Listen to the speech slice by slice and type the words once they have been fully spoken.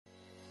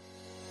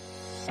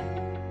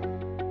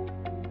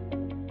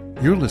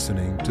You're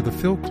listening to the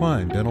Phil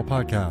Klein Dental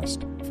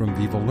Podcast from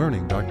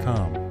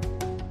VivaLearning.com.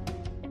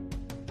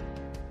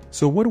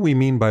 So what do we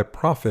mean by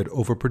profit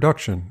over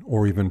production,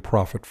 or even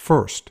profit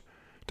first?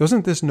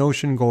 Doesn't this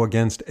notion go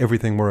against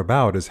everything we're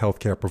about as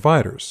healthcare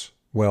providers?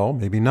 Well,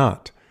 maybe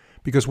not.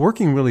 Because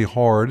working really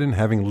hard and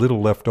having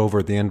little left over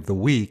at the end of the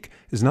week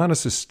is not a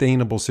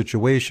sustainable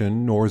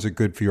situation, nor is it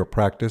good for your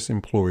practice,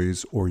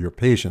 employees, or your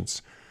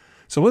patients.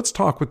 So let's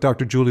talk with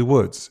Dr. Julie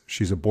Woods.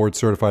 She's a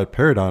board-certified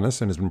periodontist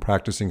and has been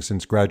practicing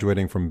since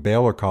graduating from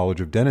Baylor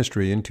College of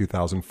Dentistry in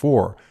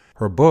 2004.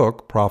 Her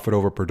book, Profit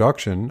Over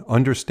Production,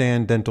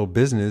 Understand Dental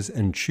Business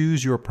and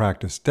Choose Your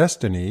Practice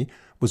Destiny,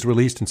 was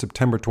released in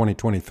September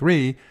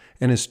 2023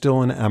 and is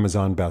still an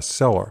Amazon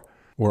bestseller.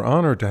 We're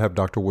honored to have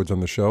Dr. Woods on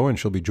the show, and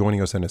she'll be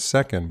joining us in a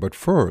second. But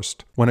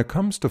first, when it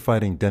comes to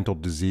fighting dental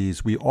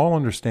disease, we all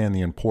understand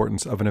the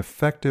importance of an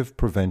effective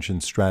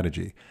prevention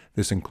strategy.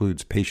 This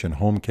includes patient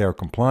home care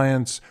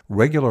compliance,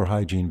 regular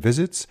hygiene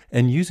visits,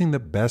 and using the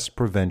best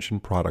prevention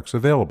products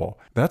available.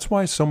 That's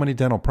why so many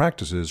dental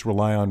practices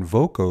rely on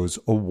Voco's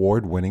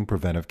award-winning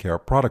preventive care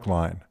product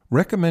line.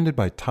 Recommended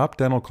by top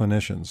dental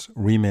clinicians,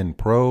 Remin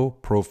Pro,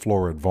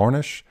 Profluoride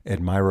Varnish,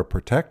 Admira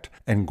Protect,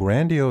 and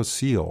Grandiose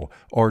Seal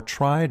are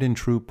tried and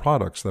true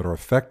products that are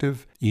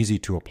effective, easy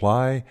to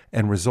apply,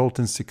 and result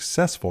in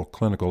successful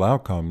clinical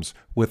outcomes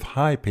with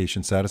high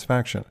patient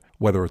satisfaction.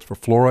 Whether it's for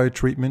fluoride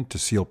treatment to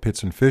seal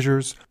pits and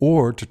fissures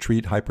or to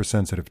treat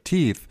hypersensitive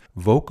teeth,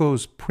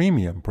 Voco's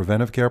premium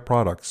preventive care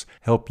products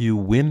help you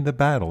win the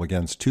battle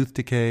against tooth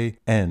decay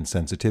and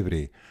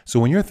sensitivity.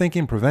 So when you're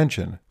thinking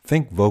prevention,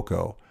 think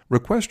Voco.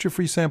 Request your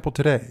free sample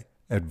today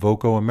at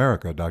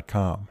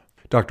VocoAmerica.com.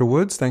 Dr.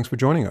 Woods, thanks for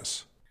joining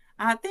us.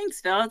 Thanks,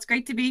 Phil. It's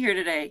great to be here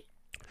today.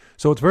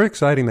 So it's very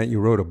exciting that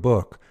you wrote a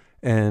book.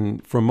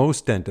 And for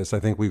most dentists, I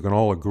think we can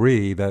all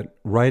agree that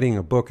writing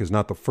a book is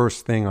not the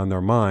first thing on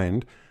their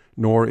mind,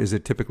 nor is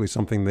it typically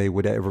something they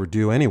would ever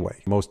do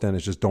anyway. Most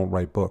dentists just don't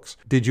write books.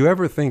 Did you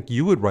ever think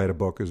you would write a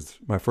book is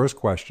my first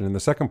question. And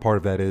the second part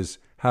of that is,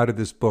 how did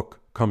this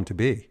book come to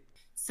be?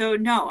 So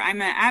no,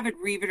 I'm an avid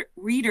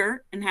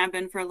reader and have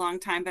been for a long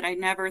time, but I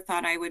never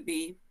thought I would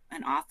be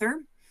an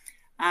author.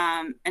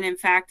 And in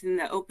fact, in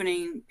the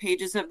opening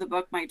pages of the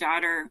book,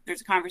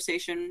 there's a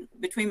conversation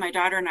between my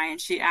daughter and I,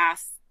 and she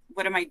asked,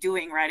 what am I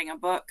doing writing a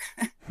book?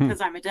 Because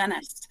I'm a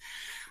dentist.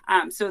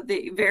 So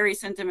the very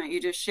sentiment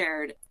you just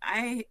shared,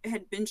 I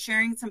had been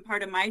sharing some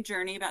part of my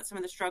journey about some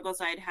of the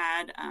struggles I'd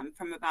had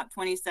from about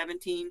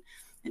 2017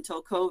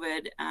 until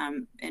COVID.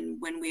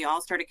 And when we all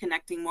started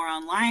connecting more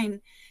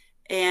online,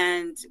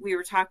 and we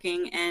were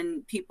talking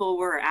and people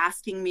were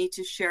asking me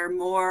to share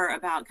more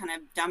about kind of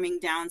dumbing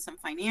down some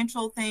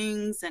financial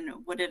things. And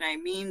what did I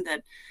mean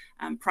that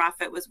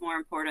profit was more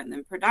important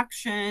than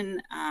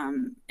production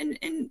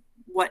and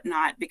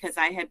whatnot, because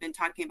I had been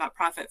talking about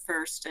profit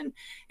first and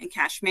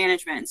cash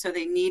management. And so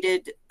they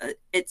needed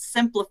it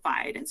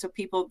simplified. And so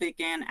people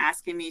began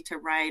asking me to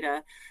write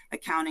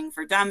accounting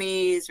for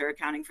dummies or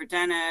accounting for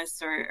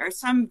dentists or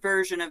some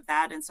version of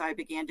that. And so I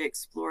began to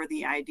explore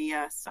the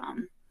idea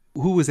some.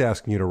 Who was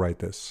asking you to write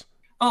this?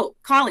 Oh,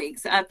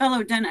 colleagues,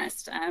 fellow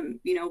dentists.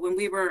 When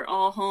we were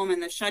all home in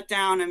the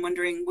shutdown and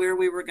wondering where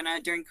we were going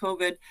to, during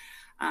COVID,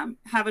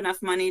 have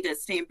enough money to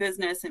stay in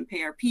business and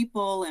pay our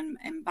people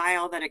and buy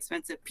all that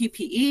expensive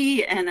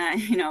PPE and,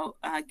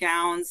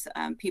 gowns.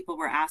 People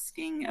were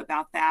asking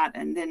about that.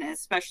 And then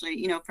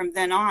especially, from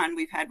then on,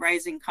 we've had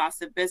rising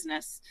costs of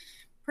business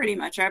pretty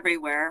much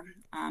everywhere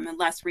and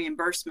less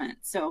reimbursement.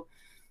 So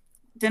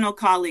dental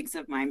colleagues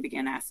of mine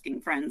began asking,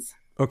 friends.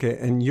 Okay,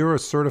 and you're a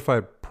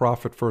certified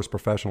profit first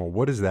professional.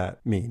 What does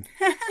that mean?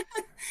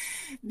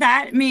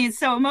 That means,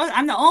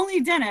 I'm the only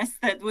dentist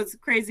that was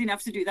crazy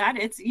enough to do that.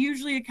 It's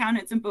usually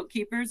accountants and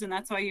bookkeepers, and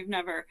that's why you've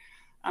never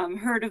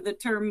heard of the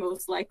term,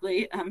 most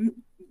likely,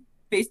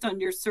 based on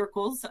your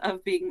circles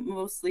of being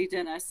mostly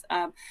dentists.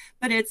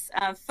 But it's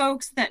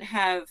folks that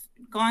have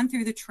gone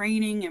through the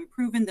training and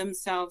proven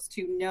themselves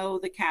to know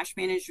the cash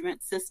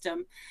management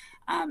system,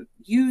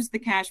 use the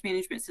cash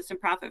management system,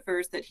 Profit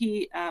First, that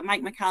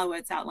Mike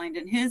Michalowicz outlined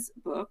in his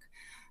book,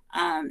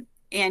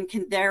 and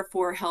can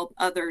therefore help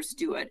others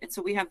do it. And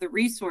so we have the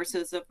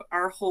resources of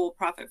our whole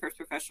Profit First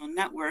Professional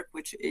Network,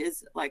 which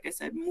is, like I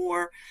said,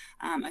 more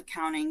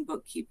accounting,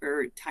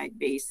 bookkeeper type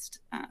based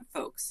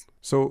folks.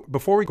 So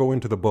before we go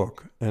into the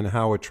book and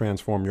how it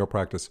transformed your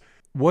practice,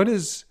 what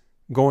is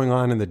going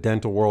on in the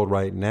dental world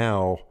right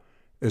now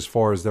as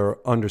far as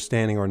their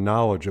understanding or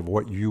knowledge of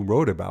what you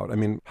wrote about? I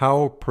mean,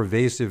 how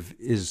pervasive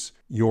is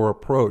your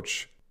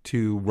approach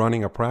to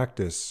running a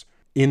practice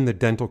in the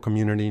dental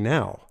community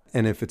now?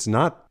 And if it's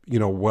not,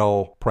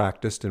 well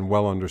practiced and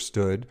well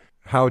understood,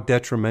 how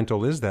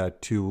detrimental is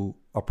that to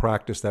a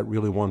practice that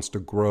really wants to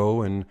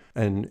grow and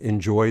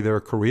enjoy their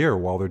career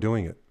while they're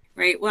doing it?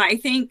 Right. Well, I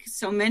think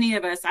so many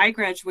of us, I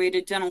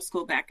graduated dental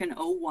school back in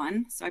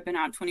 2001. So I've been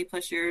out 20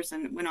 plus years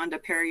and went on to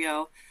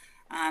perio.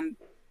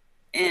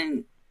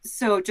 And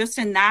so just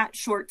in that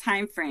short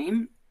time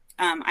frame,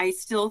 I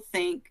still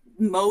think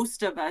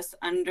most of us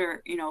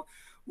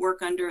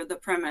work under the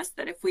premise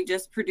that if we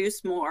just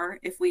produce more,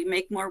 if we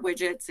make more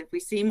widgets, if we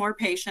see more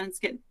patients,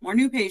 get more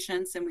new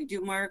patients, and we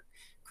do more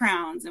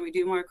crowns and we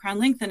do more crown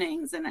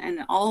lengthenings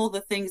and all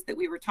the things that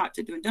we were taught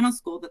to do in dental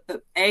school, that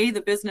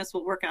the business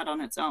will work out on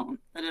its own,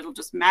 that it'll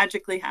just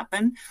magically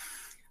happen,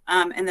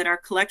 and that our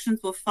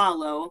collections will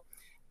follow,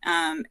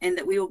 and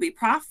that we will be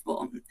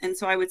profitable. And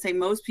so I would say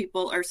most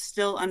people are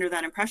still under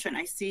that impression.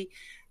 I see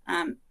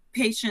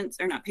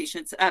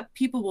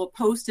people will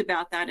post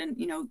about that in,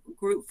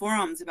 group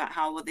forums about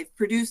how, well, they've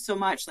produced so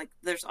much, like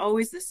there's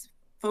always this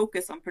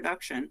focus on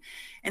production.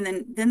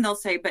 And then they'll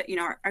say, but,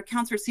 our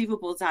accounts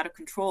receivable is out of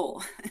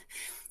control.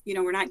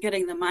 We're not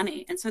getting the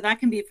money. And so that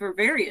can be for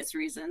various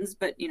reasons,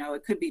 but,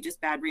 it could be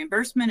just bad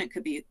reimbursement. It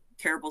could be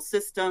terrible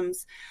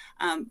systems.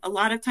 A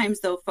lot of times,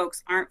 though,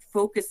 folks aren't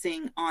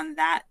focusing on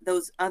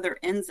those other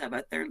ends of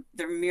it.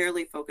 They're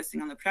merely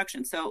focusing on the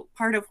production. So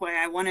part of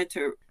why I wanted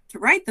to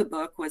write the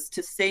book was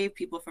to save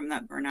people from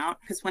that burnout.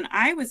 Because when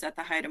I was at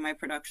the height of my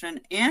production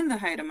and the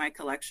height of my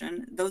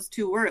collection, those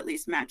two were at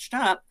least matched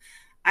up.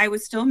 I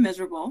was still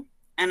miserable,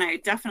 and I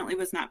definitely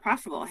was not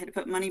profitable. I had to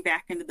put money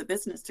back into the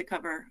business to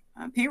cover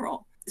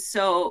payroll.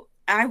 So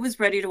I was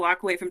ready to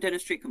walk away from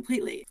dentistry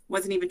completely.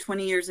 Wasn't even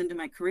 20 years into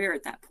my career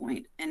at that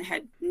point, and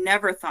had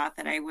never thought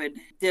that I would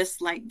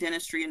dislike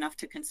dentistry enough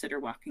to consider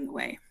walking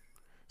away.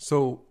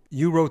 So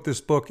you wrote this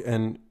book,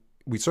 and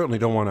we certainly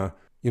don't want to,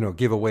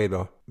 give away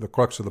the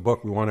crux of the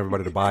book. We want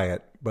everybody to buy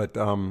it, but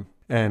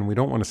and we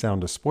don't want to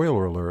sound a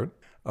spoiler alert.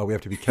 We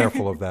have to be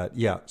careful of that.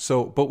 Yeah.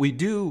 So, but we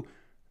do,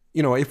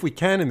 if we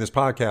can in this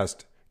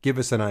podcast, give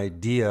us an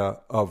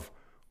idea of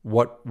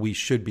what we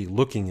should be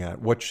looking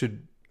at. What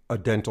should a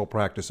dental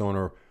practice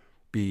owner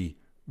be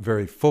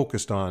very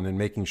focused on, and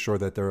making sure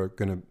that they're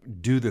going to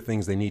do the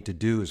things they need to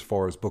do as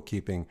far as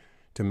bookkeeping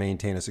to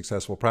maintain a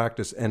successful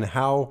practice? And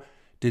how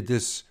did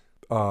this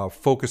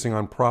focusing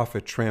on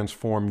profit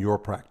transform your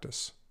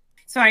practice?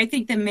 So I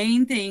think the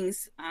main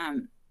things,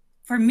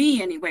 for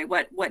me anyway,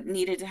 what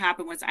needed to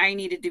happen was I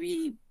needed to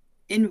be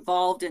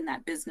involved in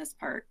that business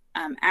part,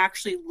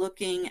 actually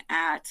looking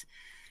at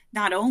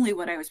not only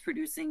what I was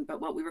producing, but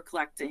what we were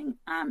collecting.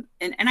 And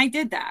I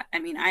did that. I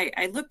mean,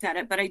 I looked at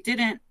it, but I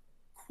didn't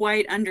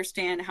quite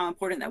understand how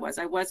important that was.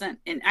 I was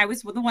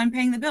the one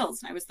paying the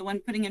bills. I was the one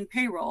putting in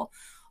payroll,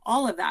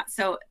 all of that.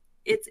 So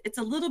it's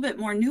a little bit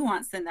more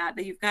nuanced than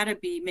that you've got to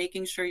be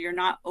making sure you're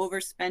not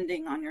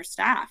overspending on your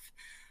staff,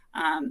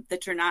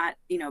 that you're not,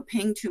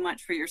 paying too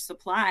much for your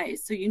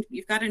supplies. So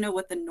you've got to know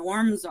what the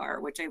norms are,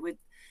 which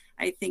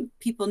I think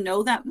people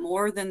know that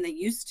more than they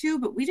used to,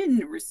 but we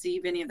didn't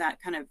receive any of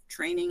that kind of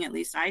training. At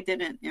least I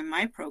didn't in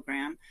my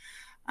program.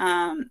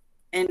 And,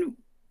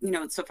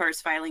 so far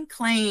as filing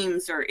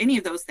claims or any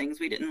of those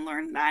things, we didn't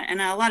learn that. And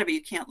a lot of it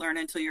you can't learn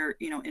until you're,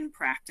 in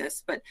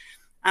practice. But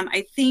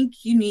I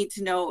think you need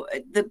to know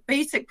the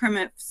basic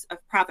premise of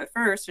Profit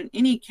First in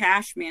any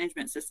cash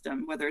management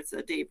system, whether it's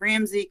a Dave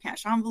Ramsey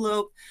cash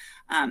envelope.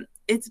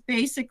 It's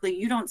basically,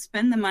 you don't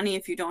spend the money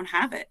if you don't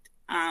have it.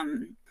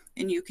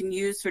 And you can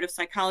use sort of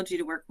psychology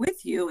to work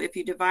with you. If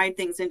you divide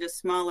things into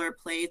smaller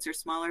plates or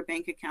smaller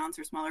bank accounts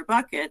or smaller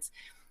buckets,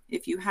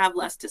 if you have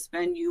less to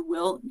spend, you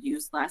will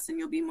use less, and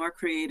you'll be more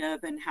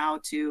creative in how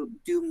to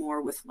do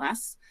more with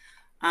less.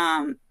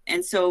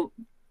 And so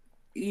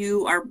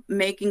you are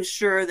making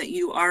sure that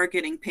you are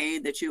getting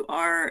paid, that you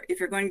are, if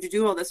you're going to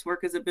do all this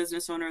work as a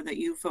business owner, that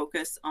you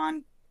focus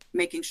on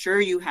making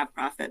sure you have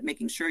profit,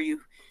 making sure you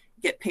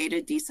get paid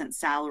a decent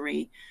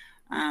salary,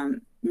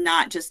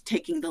 not just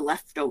taking the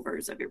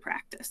leftovers of your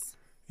practice.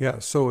 Yeah,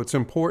 so it's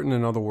important,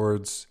 in other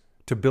words,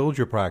 to build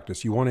your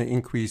practice. You want to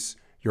increase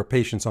your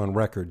patients on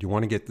record. You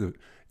want to get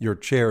your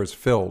chairs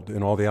filled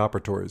in all the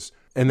operatories.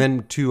 And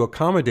then to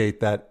accommodate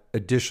that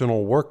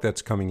additional work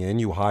that's coming in,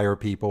 you hire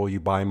people, you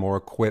buy more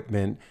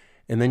equipment,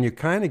 and then you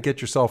kind of get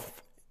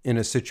yourself in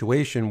a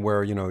situation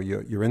where,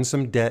 you're in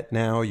some debt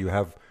now, you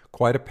have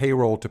quite a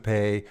payroll to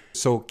pay.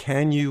 So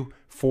can you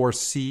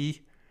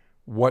foresee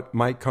what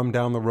might come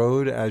down the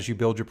road as you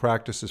build your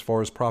practice as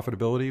far as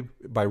profitability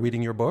by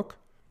reading your book?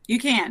 You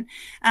can,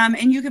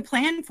 and you can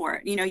plan for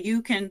it.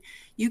 You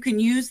can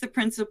use the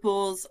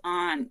principles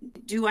on,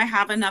 do I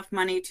have enough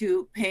money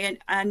to pay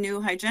a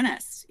new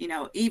hygienist?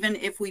 Even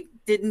if we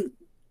didn't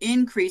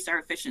increase our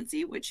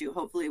efficiency, which you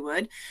hopefully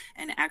would,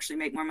 and actually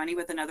make more money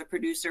with another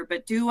producer,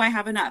 but do I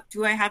have enough?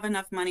 Do I have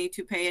enough money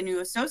to pay a new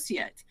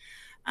associate?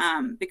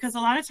 Because a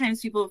lot of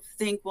times people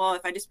think, well,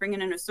 if I just bring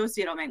in an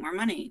associate, I'll make more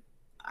money.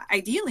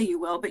 Ideally you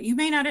will, but you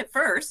may not at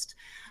first,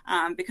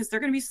 because they're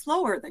going to be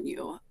slower than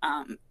you,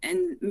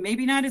 and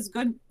maybe not as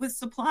good with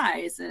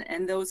supplies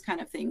and those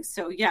kind of things.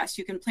 So yes,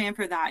 you can plan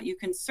for that. You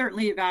can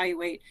certainly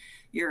evaluate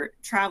your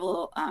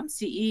travel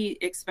CE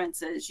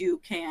expenses. You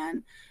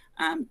can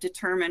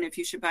determine if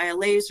you should buy a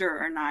laser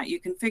or not.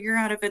 You can figure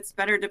out if it's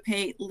better to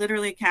pay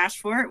literally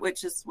cash for it,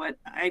 which is what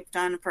I've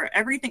done for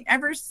everything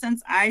ever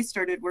since I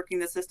started working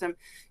the system.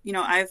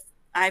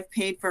 I've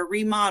paid for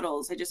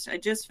remodels. I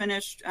just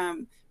finished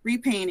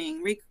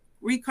repainting,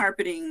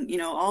 recarpeting,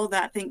 all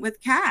that thing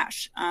with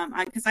cash,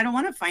 because I don't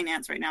want to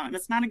finance right now, and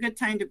it's not a good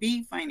time to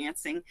be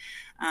financing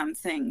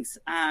things.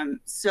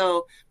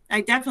 So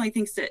I definitely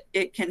think that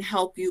it can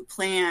help you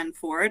plan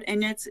for it,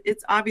 and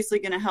it's obviously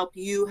going to help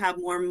you have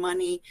more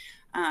money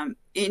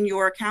in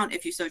your account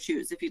if you so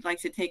choose, if you'd like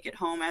to take it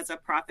home as a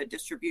profit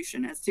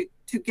distribution, as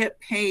to get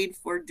paid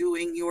for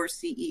doing your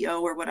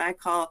CEO, or what I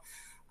call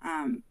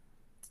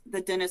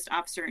the dentist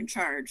officer in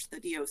charge, the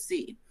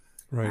DOC.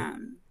 Right.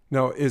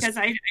 Because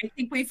I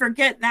think we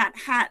forget that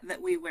hat that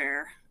we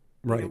wear.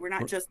 Right. We're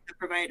not just the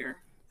provider.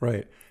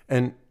 Right.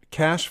 And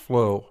cash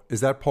flow,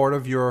 is that part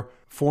of your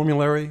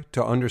formulary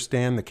to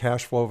understand the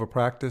cash flow of a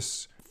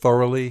practice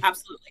thoroughly?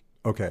 Absolutely.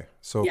 Okay.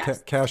 So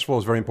yes. Cash flow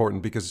is very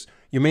important, because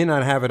you may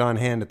not have it on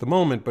hand at the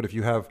moment, but if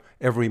you have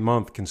every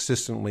month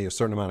consistently a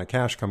certain amount of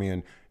cash coming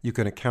in, you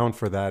can account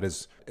for that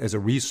as a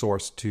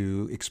resource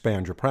to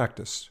expand your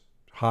practice,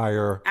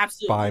 hire,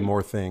 Absolutely. buy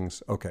more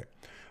things. Okay.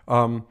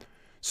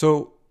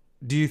 So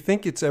do you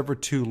think it's ever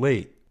too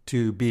late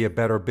to be a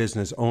better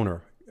business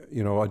owner?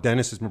 A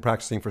dentist has been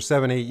practicing for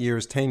 7, 8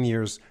 years, 10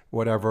 years,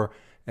 whatever,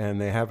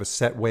 and they have a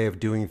set way of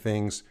doing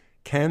things.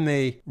 Can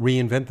they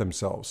reinvent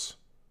themselves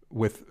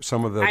with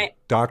some of the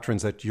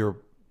doctrines that you're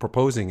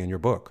proposing in your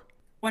book?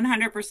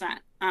 100%.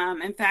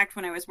 In fact,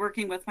 when I was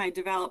working with my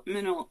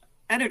developmental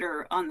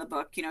editor on the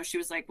book, she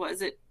was like, well,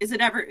 is it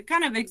ever,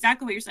 kind of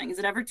exactly what you're saying, is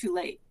it ever too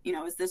late?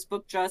 Is this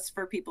book just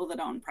for people that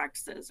own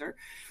practices, or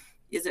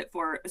is it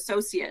for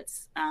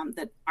associates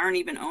that aren't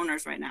even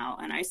owners right now?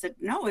 And I said,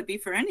 no, it'd be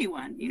for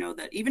anyone,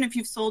 that even if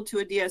you've sold to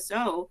a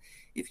DSO,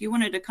 if you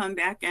wanted to come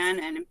back in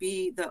and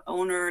be the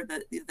owner,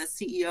 the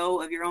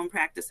CEO of your own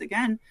practice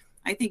again,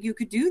 I think you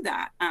could do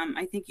that.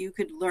 I think you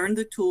could learn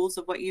the tools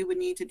of what you would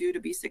need to do to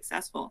be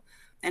successful,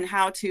 and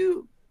how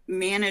to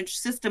manage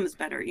systems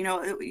better.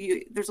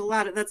 There's a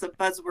lot of, that's a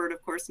buzzword,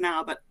 of course,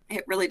 now, but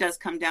it really does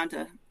come down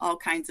to all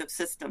kinds of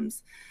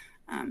systems,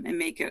 and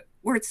make it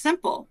where it's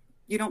simple.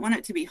 You don't want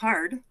it to be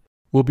hard.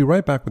 We'll be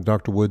right back with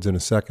Dr. Woods in a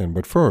second,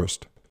 but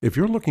first, if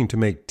you're looking to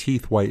make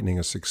teeth whitening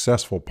a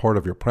successful part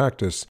of your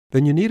practice,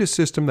 then you need a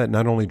system that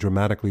not only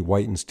dramatically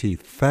whitens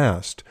teeth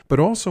fast, but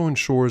also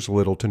ensures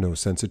little to no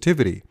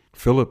sensitivity.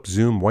 Philips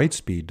Zoom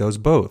Whitespeed does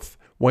both.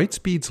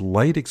 Whitespeed's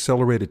light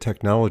accelerated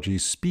technology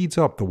speeds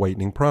up the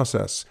whitening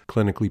process,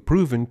 clinically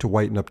proven to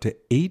whiten up to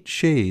 8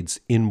 shades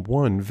in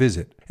one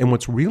visit. And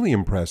what's really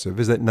impressive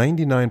is that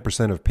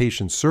 99% of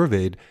patients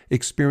surveyed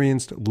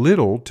experienced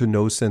little to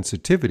no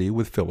sensitivity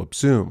with Philips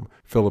Zoom.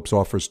 Philips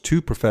offers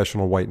 2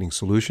 professional whitening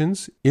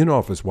solutions: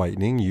 in-office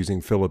whitening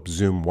using Philips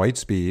Zoom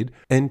Whitespeed,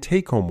 and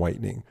take-home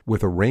whitening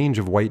with a range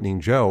of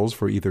whitening gels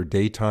for either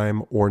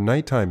daytime or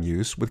nighttime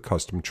use with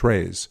custom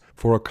trays.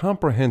 For a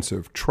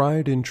comprehensive,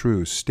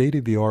 tried-and-true,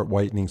 state-of-the-art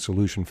whitening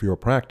solution for your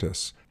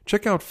practice,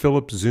 check out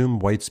Philips Zoom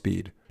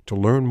Whitespeed. To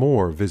learn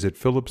more, visit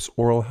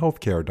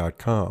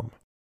philipsoralhealthcare.com.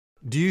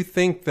 Do you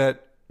think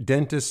that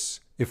dentists,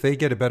 if they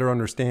get a better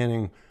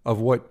understanding of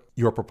what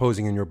you're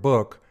proposing in your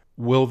book,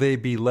 will they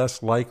be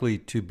less likely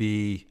to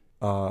be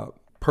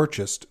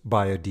purchased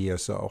by a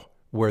DSO,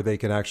 where they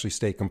can actually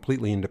stay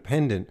completely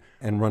independent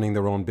and running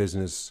their own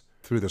business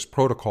through this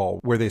protocol,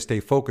 where they stay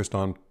focused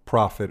on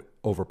profit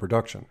over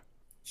production?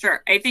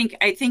 Sure. I think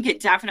it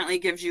definitely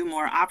gives you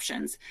more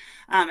options.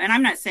 And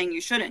I'm not saying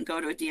you shouldn't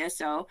go to a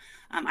DSO.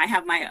 I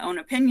have my own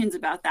opinions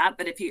about that.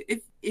 But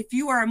if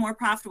you are a more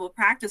profitable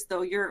practice,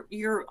 though,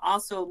 you're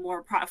also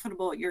more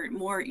profitable. You're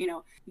more,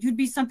 you'd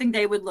be something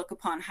they would look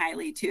upon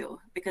highly too,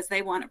 because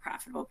they want a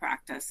profitable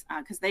practice,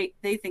 because they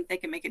think they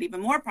can make it even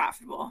more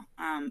profitable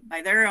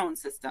by their own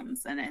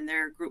systems and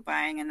their group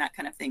buying and that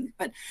kind of thing.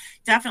 But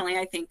definitely,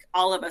 I think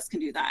all of us can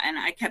do that. And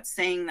I kept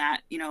saying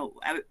that,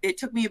 it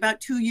took me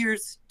about 2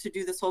 years to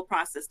do this whole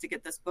process to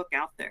get this book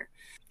out there.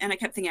 And I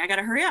kept thinking, I got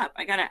to hurry up.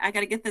 I got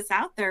to get this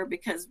out there,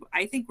 because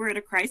I think we're at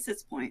a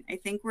crisis point. I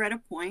think we're at a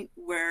point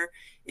where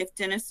if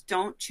dentists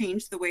don't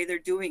change the way they're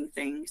doing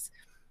things,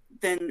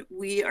 then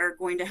we are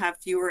going to have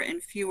fewer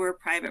and fewer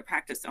private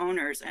practice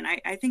owners. And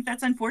I think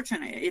that's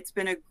unfortunate. It's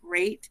been a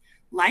great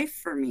life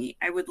for me.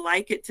 I would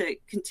like it to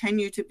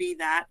continue to be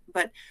that,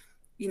 but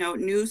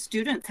new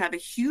students have a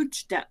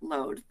huge debt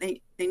load.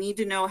 They need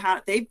to know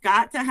how they've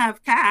got to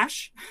have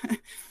cash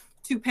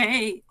to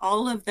pay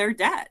all of their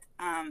debt.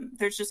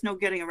 There's just no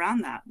getting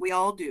around that. We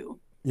all do.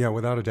 Yeah,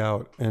 without a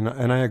doubt. And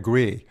I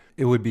agree.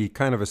 It would be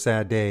kind of a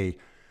sad day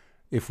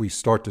if we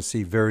start to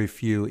see very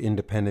few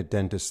independent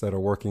dentists that are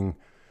working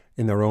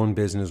in their own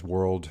business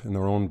world, in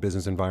their own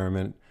business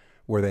environment,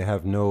 where they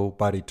have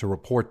nobody to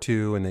report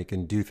to and they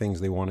can do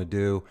things they want to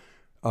do.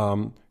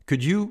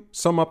 Could you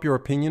sum up your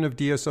opinion of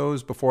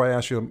DSOs before I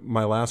ask you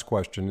my last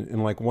question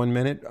in like 1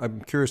 minute?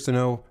 I'm curious to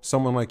know,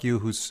 someone like you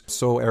who's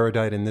so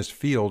erudite in this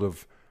field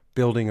of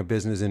building a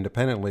business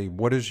independently,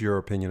 what is your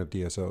opinion of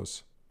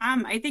DSOs?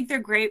 I think they're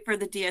great for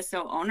the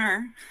DSO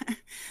owner.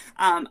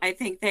 I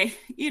think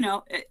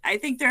I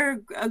think they're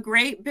a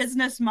great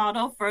business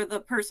model for the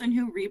person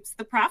who reaps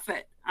the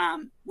profit,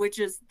 which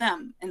is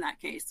them in that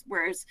case.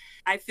 Whereas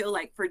I feel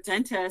like for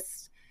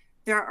dentists,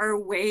 there are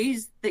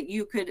ways that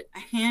you could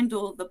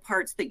handle the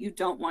parts that you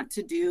don't want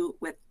to do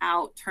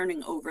without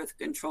turning over the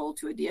control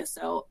to a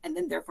DSO, and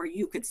then therefore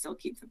you could still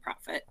keep the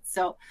profit.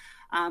 So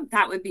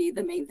that would be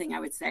the main thing I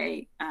would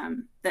say.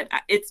 That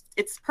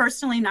it's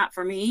personally not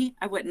for me.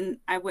 I wouldn't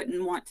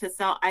want to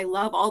sell. I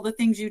love all the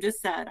things you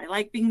just said. I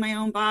like being my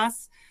own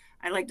boss.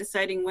 I like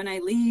deciding when I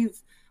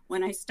leave,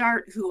 when I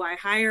start, who I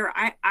hire.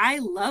 I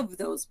love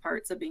those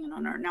parts of being an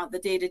owner. Now, the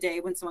day-to-day,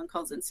 when someone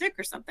calls in sick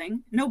or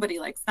something, nobody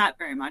likes that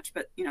very much,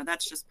 but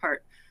that's just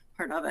part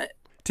of it.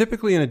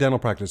 Typically in a dental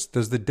practice,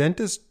 does the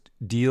dentist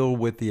deal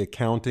with the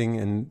accounting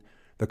and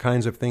the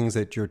kinds of things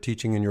that you're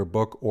teaching in your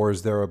book, or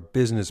is there a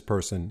business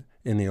person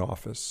in the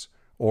office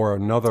or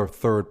another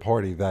third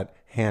party that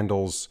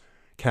handles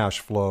cash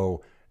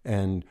flow?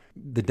 And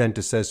the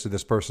dentist says to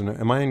this person,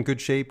 am I in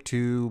good shape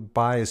to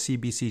buy a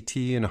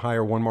CBCT and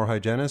hire one more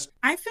hygienist?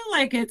 I feel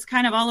like it's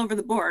kind of all over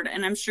the board.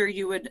 And I'm sure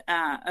you would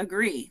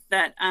agree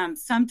that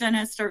some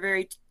dentists are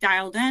very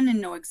dialed in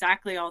and know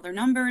exactly all their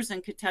numbers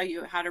and could tell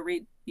you how to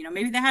read.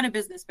 Maybe they had a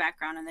business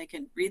background and they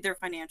can read their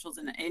financials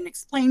and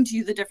explain to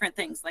you the different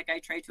things like I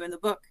try to in the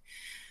book.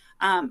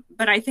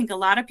 But I think a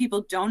lot of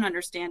people don't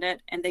understand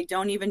it, and they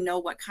don't even know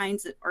what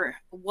kinds of, or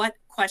what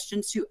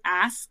questions to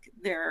ask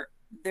their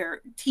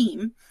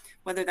team,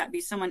 whether that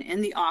be someone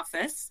in the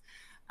office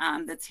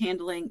that's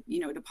handling,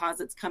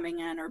 deposits coming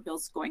in or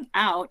bills going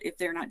out if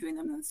they're not doing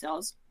them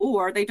themselves,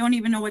 or they don't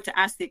even know what to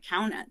ask the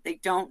accountant. They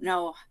don't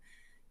know,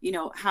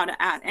 how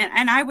to ask.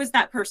 And I was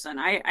that person.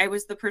 I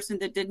was the person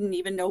that didn't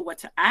even know what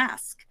to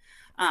ask.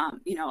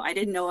 I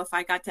didn't know if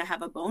I got to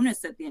have a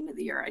bonus at the end of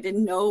the year. I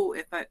didn't know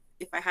if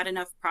I had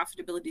enough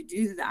profitability to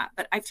do that,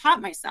 but I've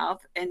taught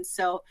myself. And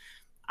so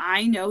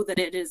I know that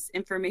it is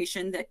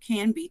information that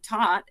can be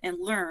taught and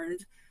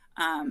learned.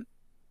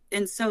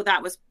 And so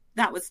that was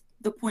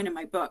the point of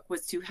my book,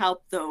 was to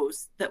help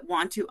those that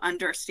want to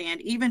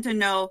understand, even to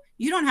know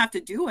you don't have to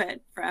do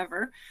it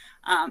forever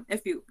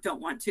if you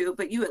don't want to,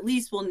 but you at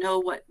least will know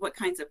what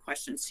kinds of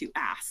questions to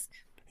ask.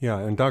 Yeah,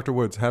 and Dr.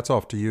 Woods, hats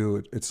off to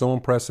you. It's so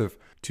impressive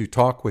to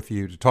talk with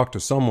you, to talk to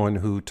someone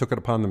who took it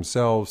upon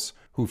themselves,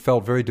 who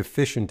felt very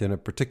deficient in a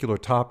particular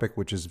topic,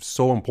 which is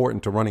so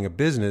important to running a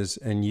business,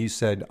 and you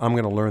said, I'm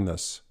going to learn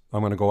this.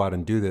 I'm going to go out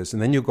and do this.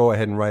 And then you go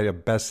ahead and write a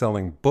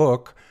best-selling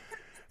book,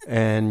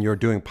 and you're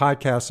doing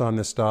podcasts on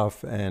this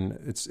stuff, and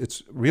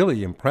it's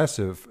really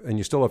impressive, and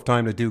you still have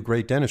time to do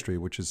great dentistry,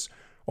 which is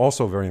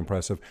also very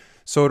impressive.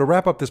 So to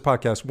wrap up this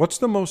podcast, what's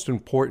the most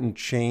important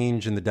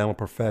change in the dental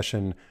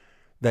profession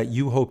that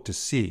you hope to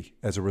see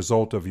as a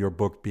result of your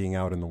book being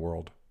out in the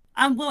world?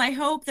 Well, I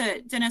hope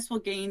that dentists will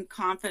gain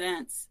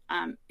confidence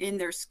in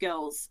their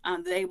skills.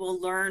 They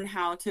will learn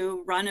how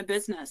to run a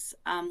business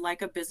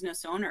like a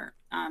business owner,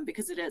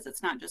 because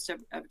it's not just a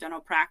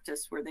dental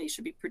practice where they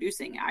should be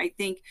producing. I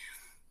think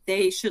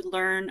they should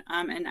learn,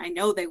 and I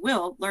know they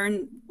will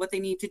learn, what they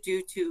need to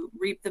do to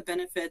reap the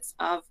benefits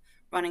of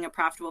running a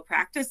profitable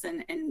practice,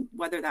 and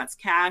whether that's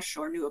cash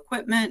or new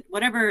equipment,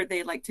 whatever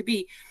they like to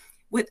be,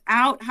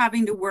 without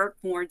having to work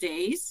more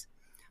days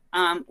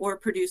or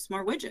produce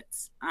more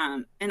widgets.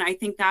 And I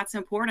think that's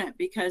important,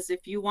 because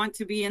if you want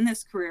to be in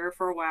this career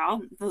for a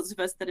while, those of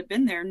us that have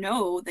been there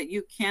know that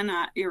you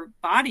cannot, your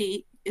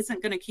body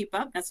isn't going to keep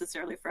up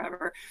necessarily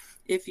forever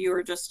if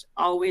you're just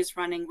always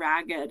running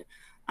ragged.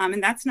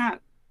 And that's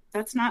not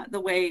the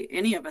way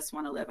any of us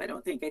want to live, I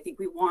don't think. I think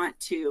we want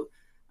to,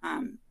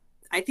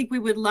 I think we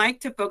would like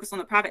to focus on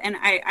the profit. And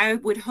I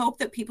would hope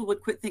that people would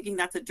quit thinking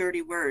that's a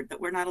dirty word, that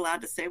we're not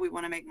allowed to say we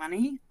want to make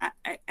money.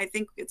 I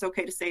think it's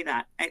okay to say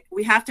that.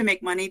 We have to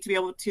make money to be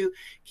able to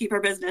keep our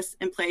business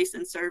in place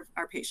and serve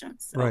our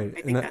patients. So right.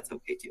 I think that's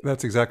okay too.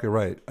 That's exactly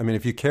right. I mean,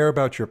 if you care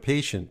about your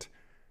patient,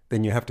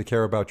 then you have to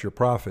care about your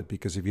profit,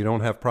 because if you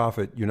don't have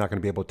profit, you're not going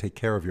to be able to take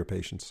care of your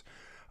patients.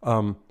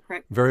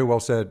 Correct. Very well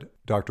said,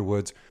 Dr.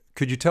 Woods.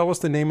 Could you tell us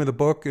the name of the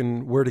book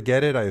and where to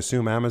get it? I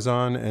assume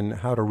Amazon, and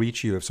how to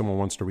reach you if someone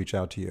wants to reach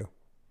out to you.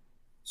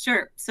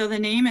 Sure. So the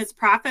name is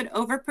Profit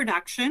Over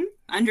Production,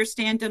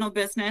 Understand Dental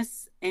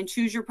Business, and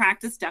Choose Your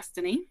Practice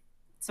Destiny.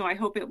 So I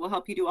hope it will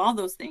help you do all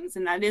those things.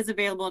 And that is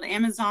available at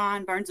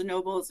Amazon, Barnes &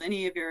 Nobles,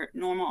 any of your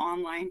normal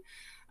online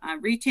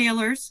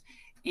retailers.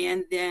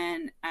 And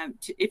then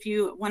if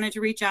you wanted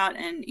to reach out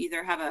and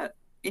either have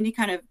any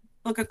kind of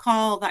book a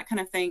call, that kind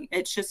of thing,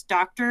 it's just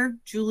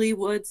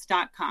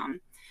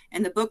drjuliewoods.com.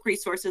 And the book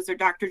resources are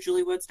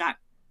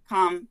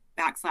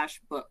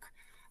drjuliewoods.com/book,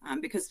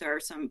 because there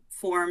are some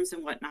forms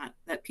and whatnot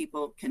that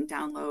people can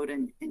download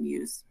and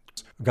use.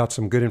 Got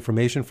some good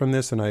information from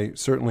this, and I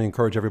certainly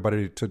encourage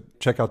everybody to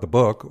check out the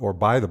book, or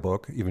buy the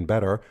book, even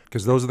better,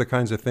 because those are the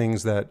kinds of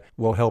things that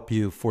will help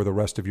you for the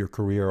rest of your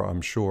career,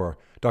 I'm sure.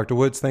 Dr.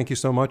 Woods, thank you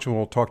so much, and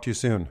we'll talk to you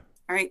soon.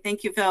 All right.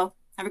 Thank you, Phil.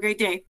 Have a great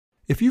day.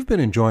 If you've been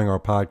enjoying our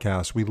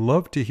podcast, we'd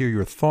love to hear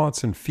your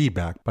thoughts and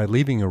feedback by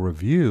leaving a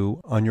review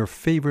on your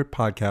favorite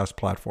podcast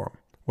platform,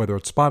 whether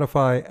it's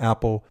Spotify,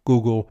 Apple,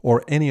 Google,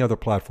 or any other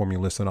platform you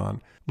listen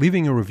on.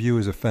 Leaving a review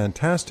is a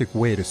fantastic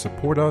way to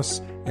support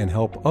us and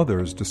help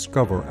others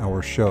discover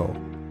our show.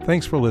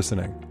 Thanks for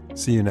listening.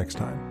 See you next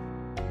time.